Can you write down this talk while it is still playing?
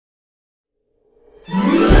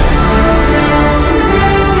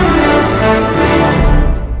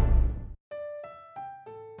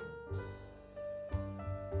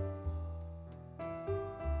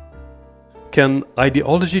Can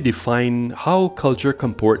ideology define how culture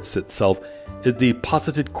comports itself is the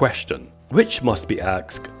posited question, which must be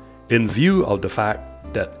asked in view of the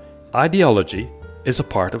fact that ideology is a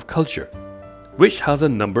part of culture, which has a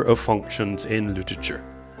number of functions in literature,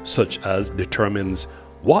 such as determines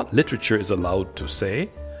what literature is allowed to say,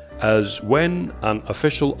 as when an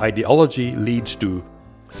official ideology leads to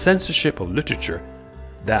censorship of literature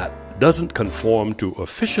that doesn't conform to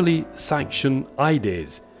officially sanctioned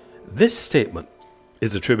ideas. This statement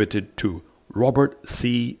is attributed to Robert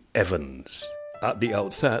C. Evans. At the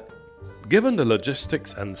outset, given the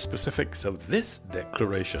logistics and specifics of this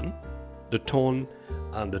declaration, the tone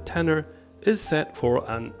and the tenor is set for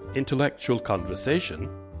an intellectual conversation,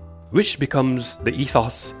 which becomes the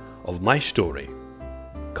ethos of my story.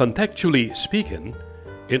 Contextually speaking,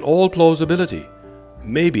 in all plausibility,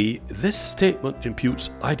 maybe this statement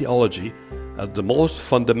imputes ideology as the most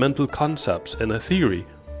fundamental concepts in a theory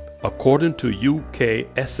according to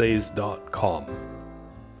ukessays.com.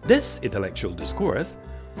 This intellectual discourse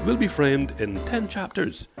will be framed in 10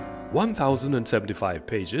 chapters, 1,075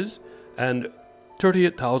 pages, and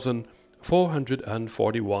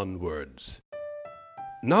 38,441 words.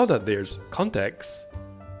 Now that there's context,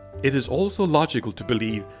 it is also logical to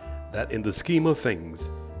believe that in the scheme of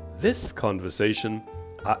things, this conversation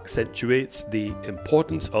accentuates the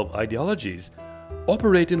importance of ideologies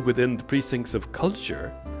operating within the precincts of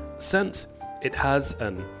culture, since it has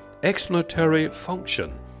an explanatory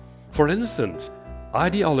function. For instance,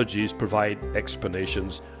 ideologies provide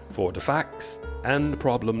explanations for the facts and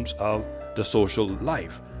problems of the social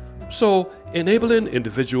life, so enabling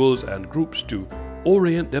individuals and groups to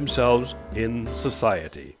orient themselves in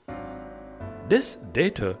society. This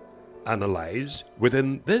data analyzed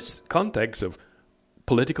within this context of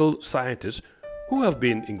political scientists who have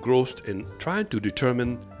been engrossed in trying to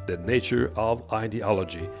determine the nature of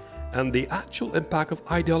ideology and the actual impact of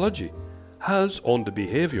ideology has on the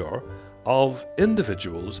behavior of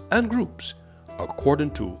individuals and groups,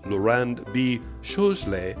 according to Laurent B.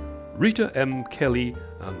 Chouslet, Rita M. Kelly,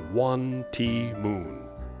 and Wan T. Moon.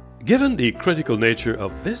 Given the critical nature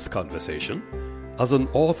of this conversation, as an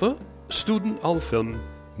author, student of film,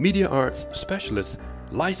 media arts specialist,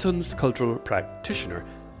 licensed cultural practitioner,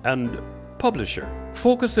 and publisher,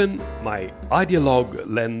 focusing my ideologue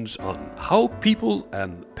lens on how people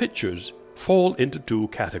and pictures fall into two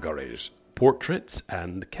categories, portraits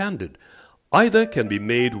and candid. Either can be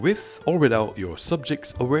made with or without your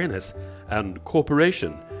subject's awareness and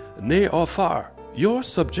cooperation, near or far. Your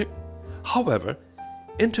subject, however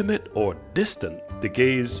intimate or distant the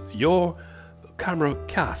gaze your camera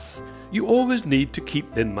casts, you always need to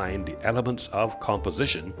keep in mind the elements of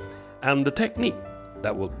composition and the technique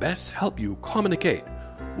that will best help you communicate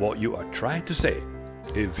what you are trying to say,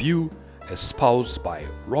 a view espoused by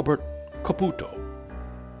Robert Caputo.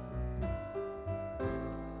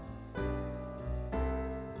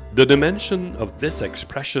 The dimension of this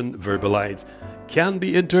expression verbalized can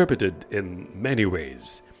be interpreted in many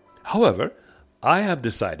ways. However, I have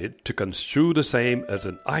decided to construe the same as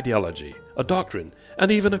an ideology, a doctrine,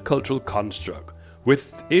 and even a cultural construct,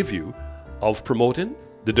 with a view of promoting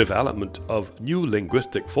the development of new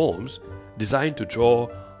linguistic forms designed to draw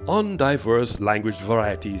on diverse language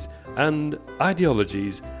varieties and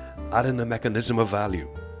ideologies, adding a mechanism of value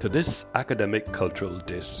to this academic cultural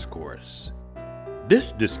discourse.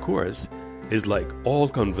 This discourse is like all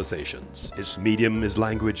conversations. Its medium is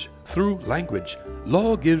language. Through language,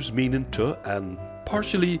 law gives meaning to and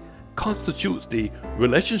partially constitutes the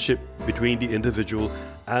relationship between the individual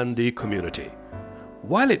and the community.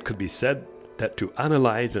 While it could be said that to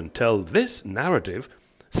analyze and tell this narrative,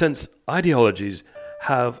 since ideologies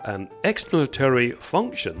have an explanatory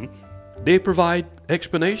function, they provide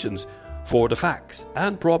explanations for the facts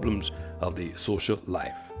and problems of the social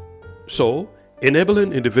life. So,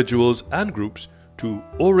 enabling individuals and groups to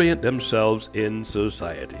orient themselves in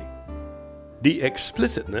society. The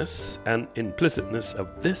explicitness and implicitness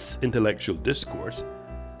of this intellectual discourse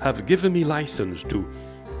have given me license to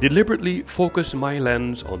deliberately focus my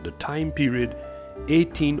lens on the time period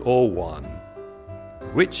 1801,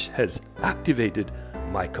 which has activated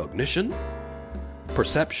my cognition,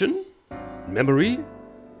 perception, memory,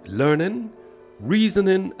 learning,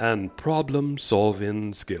 reasoning, and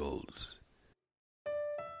problem-solving skills.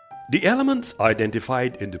 The elements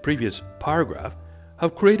identified in the previous paragraph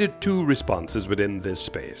have created two responses within this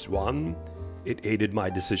space. One, it aided my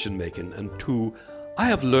decision making, and two, I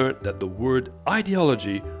have learned that the word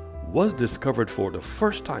ideology was discovered for the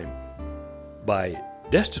first time by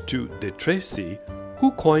Destitute de Tracy,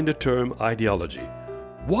 who coined the term ideology.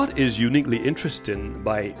 What is uniquely interesting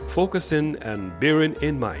by focusing and bearing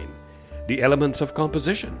in mind the elements of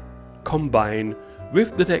composition, combined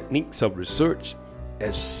with the techniques of research,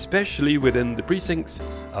 especially within the precincts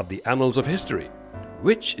of the annals of history,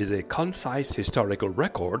 which is a concise historical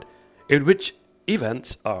record in which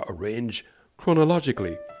events are arranged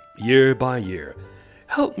chronologically, year by year,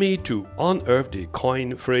 help me to unearth the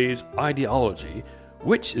coined phrase ideology,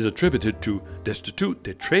 which is attributed to Destitut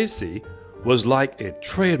de Tracy, was like a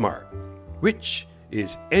trademark, which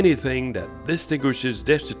is anything that distinguishes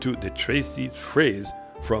Destitut de Tracy's phrase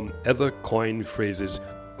from other coined phrases,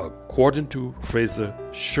 according to Fraser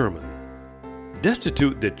Sherman.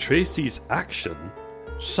 Destitut de Tracy's action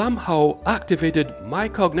somehow activated my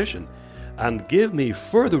cognition and gave me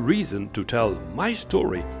further reason to tell my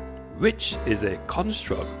story, which is a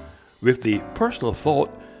construct with the personal thought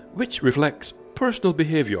which reflects personal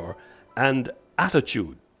behavior and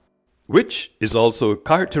attitude, which is also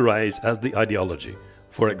characterized as the ideology.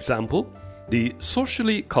 For example, the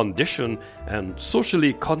socially conditioned and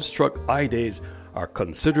socially construct ideas are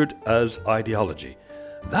considered as ideology.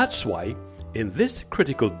 That's why, in this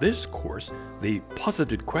critical discourse, the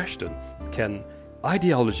posited question, can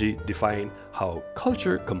ideology define how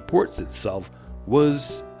culture comports itself,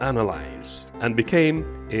 was analyzed and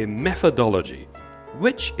became a methodology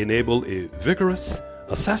which enabled a vigorous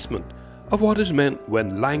assessment of what is meant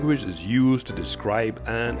when language is used to describe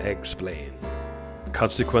and explain.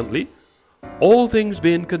 Consequently, all things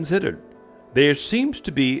being considered, there seems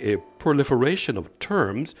to be a proliferation of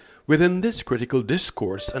terms within this critical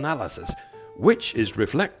discourse analysis, which is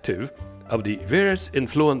reflective of the various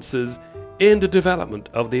influences in the development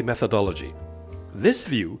of the methodology. This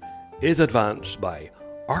view is advanced by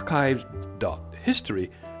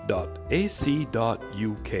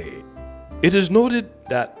archives.history.ac.uk. It is noted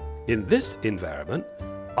that in this environment,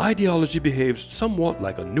 ideology behaves somewhat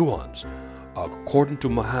like a nuance, according to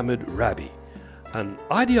Mohammed Rabi. An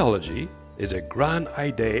ideology is a grand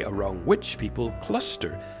idea around which people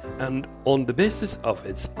cluster, and on the basis of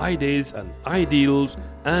its ideas and ideals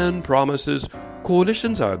and promises,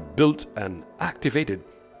 coalitions are built and activated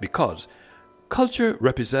because culture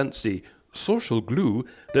represents the social glue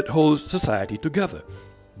that holds society together.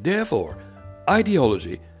 Therefore,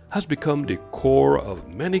 ideology has become the core of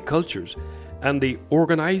many cultures and the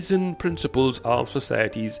organizing principles of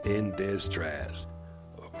societies in distress.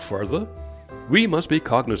 Further, we must be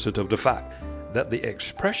cognizant of the fact that the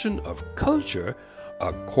expression of culture,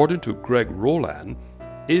 according to Greg Rowland,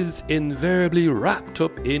 is invariably wrapped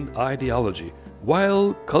up in ideology.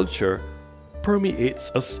 While culture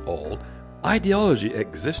permeates us all, ideology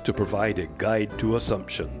exists to provide a guide to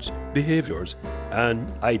assumptions, behaviors,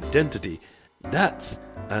 and identity. That's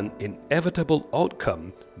an inevitable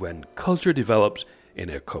outcome when culture develops in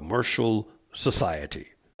a commercial society.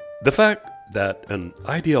 The fact that an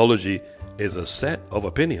ideology is a set of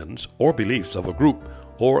opinions or beliefs of a group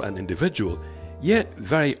or an individual, yet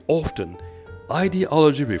very often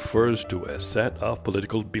ideology refers to a set of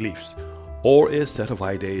political beliefs or a set of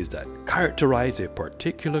ideas that characterize a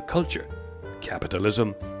particular culture.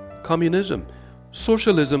 Capitalism, communism,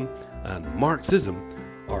 socialism, and Marxism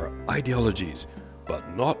are ideologies, but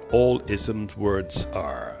not all isms words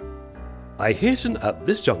are. I hasten at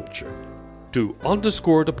this juncture to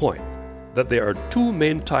underscore the point that there are two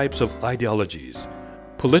main types of ideologies: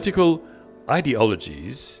 political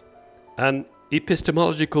ideologies and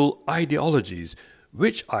epistemological ideologies,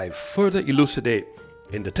 which I further elucidate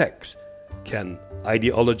in the text. Can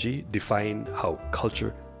ideology define how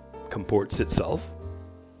culture comports itself?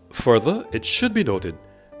 Further, it should be noted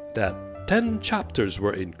that 10 chapters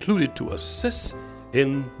were included to assist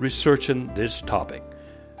in researching this topic.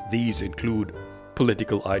 These include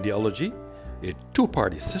political ideology, a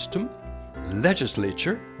two-party system,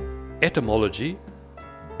 legislature, etymology,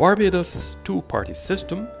 Barbados two-party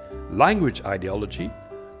system, language ideology,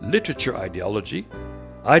 literature ideology,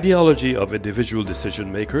 ideology of individual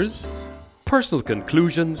decision makers, personal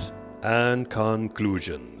conclusions, and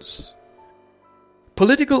conclusions.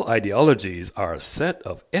 Political ideologies are a set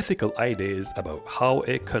of ethical ideas about how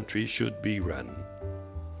a country should be run.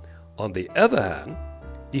 On the other hand,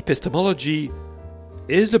 epistemology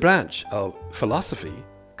is the branch of philosophy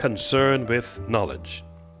concerned with knowledge.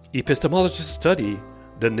 Epistemologists study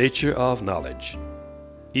the nature of knowledge,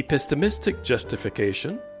 epistemistic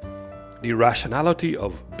justification, the rationality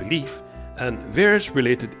of belief, and various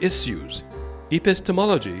related issues.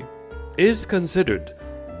 Epistemology is considered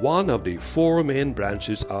one of the four main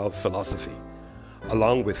branches of philosophy,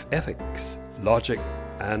 along with ethics, logic,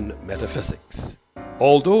 and metaphysics.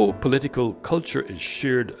 Although political culture is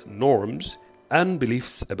shared norms and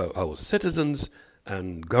beliefs about how citizens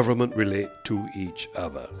and government relate to each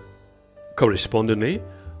other. Correspondingly,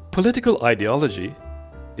 Political ideology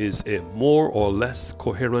is a more or less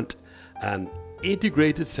coherent and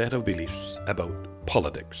integrated set of beliefs about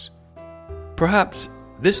politics. Perhaps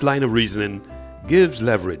this line of reasoning gives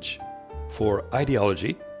leverage for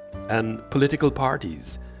ideology and political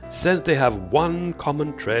parties. Since they have one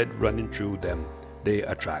common thread running through them, they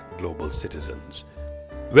attract global citizens.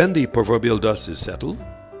 When the proverbial dust is settled,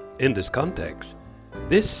 in this context,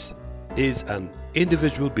 this is an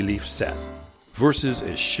individual belief set versus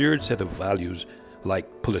a shared set of values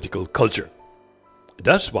like political culture.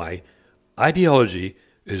 That's why ideology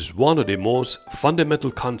is one of the most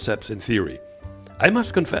fundamental concepts in theory. I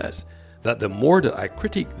must confess that the more that I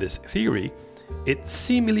critique this theory, it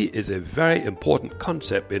seemingly is a very important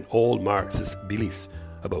concept in all Marxist beliefs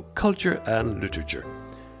about culture and literature.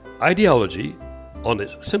 Ideology, on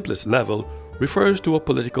its simplest level, refers to a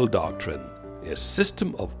political doctrine, a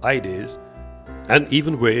system of ideas, and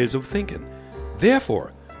even ways of thinking.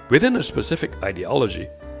 Therefore, within a specific ideology,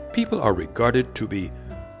 people are regarded to be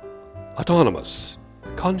autonomous,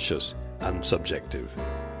 conscious, and subjective.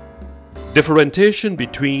 Differentiation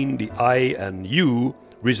between the I and you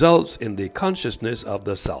results in the consciousness of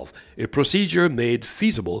the self, a procedure made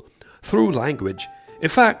feasible through language. In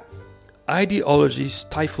fact, ideology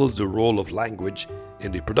stifles the role of language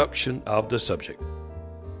in the production of the subject.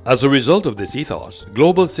 As a result of this ethos,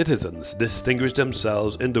 global citizens distinguish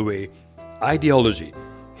themselves in the way ideology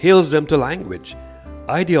hails them to language.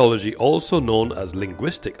 Ideology, also known as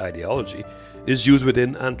linguistic ideology, is used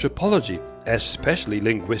within anthropology, especially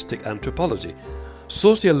linguistic anthropology,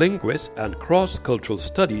 sociolinguists, and cross-cultural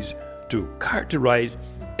studies to characterize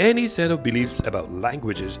any set of beliefs about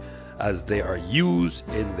languages as they are used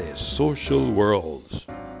in their social worlds.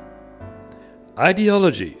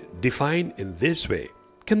 Ideology, defined in this way,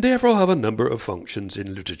 can therefore have a number of functions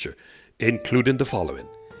in literature, including the following.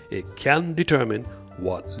 It can determine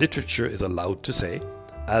what literature is allowed to say,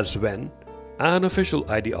 as when an official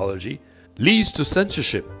ideology leads to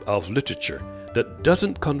censorship of literature that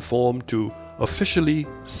doesn't conform to officially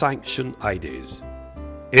sanctioned ideas.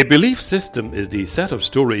 A belief system is the set of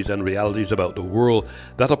stories and realities about the world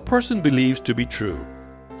that a person believes to be true.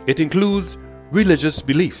 It includes religious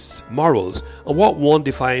beliefs, morals, and what one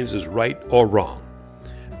defines as right or wrong.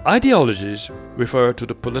 Ideologies refer to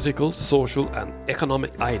the political, social, and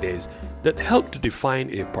economic ideas that help to define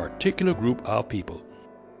a particular group of people.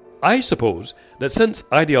 I suppose that since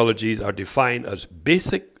ideologies are defined as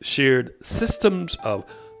basic shared systems of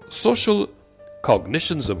social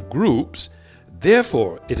cognitions of groups,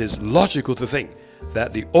 therefore it is logical to think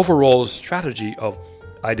that the overall strategy of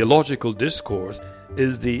ideological discourse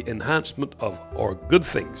is the enhancement of our good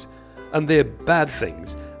things and their bad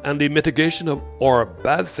things, and the mitigation of our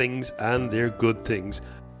bad things and their good things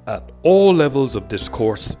at all levels of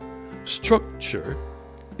discourse. Structure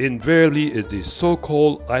invariably is the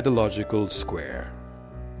so-called ideological square.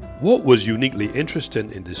 What was uniquely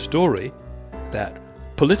interesting in this story, that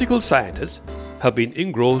political scientists have been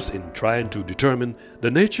engrossed in trying to determine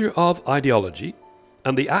the nature of ideology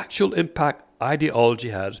and the actual impact ideology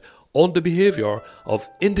has on the behavior of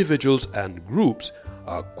individuals and groups,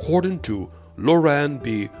 according to Loran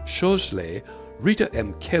B. Shosley, Rita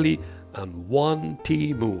M. Kelly, and Wan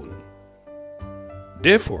T. Moon.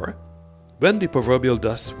 Therefore, when the proverbial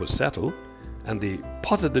dust was settled and the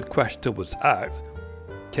posited question was asked,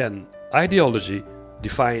 can ideology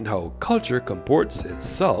define how culture comports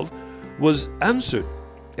itself, was answered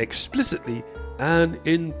explicitly and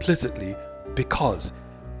implicitly, because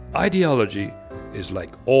ideology is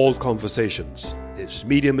like all conversations. Its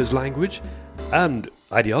medium is language, and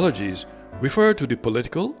ideologies refer to the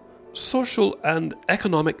political, social, and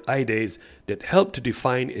economic ideas that help to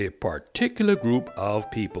define a particular group of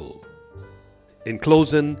people. In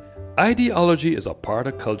closing, ideology is a part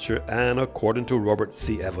of culture, and according to Robert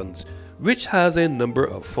C. Evans, which has a number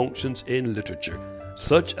of functions in literature,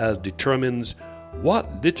 such as determines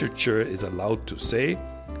what literature is allowed to say,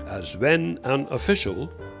 as when an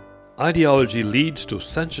official ideology leads to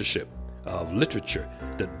censorship of literature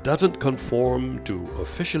that doesn't conform to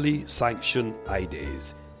officially sanctioned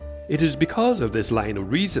ideas. It is because of this line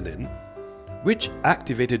of reasoning which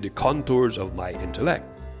activated the contours of my intellect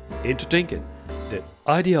into thinking that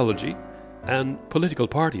ideology and political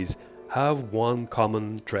parties have one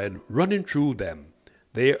common thread running through them.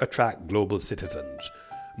 They attract global citizens.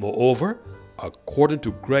 Moreover, according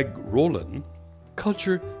to Greg Rowland,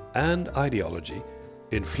 culture and ideology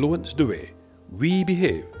influence the way we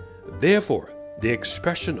behave. Therefore, the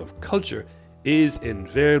expression of culture is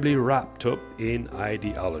invariably wrapped up in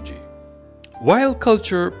ideology. While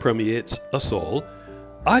culture permeates us all,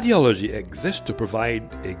 Ideology exists to provide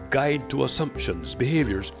a guide to assumptions,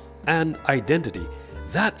 behaviors, and identity.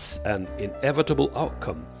 That's an inevitable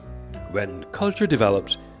outcome when culture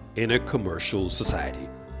develops in a commercial society.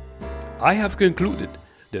 I have concluded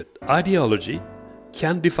that ideology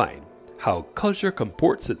can define how culture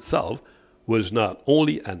comports itself was not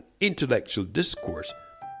only an intellectual discourse,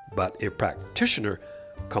 but a practitioner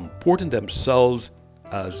comporting themselves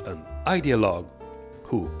as an ideologue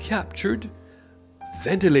who captured,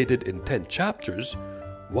 ventilated in 10 chapters,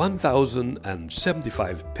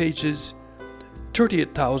 1,075 pages,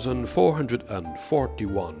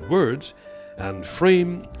 38,441 words, and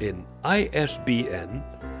framed in ISBN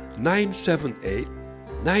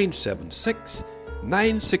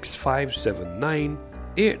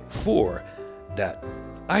 978-976-9657984 that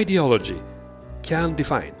ideology can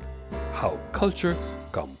define how culture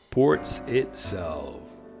comports itself.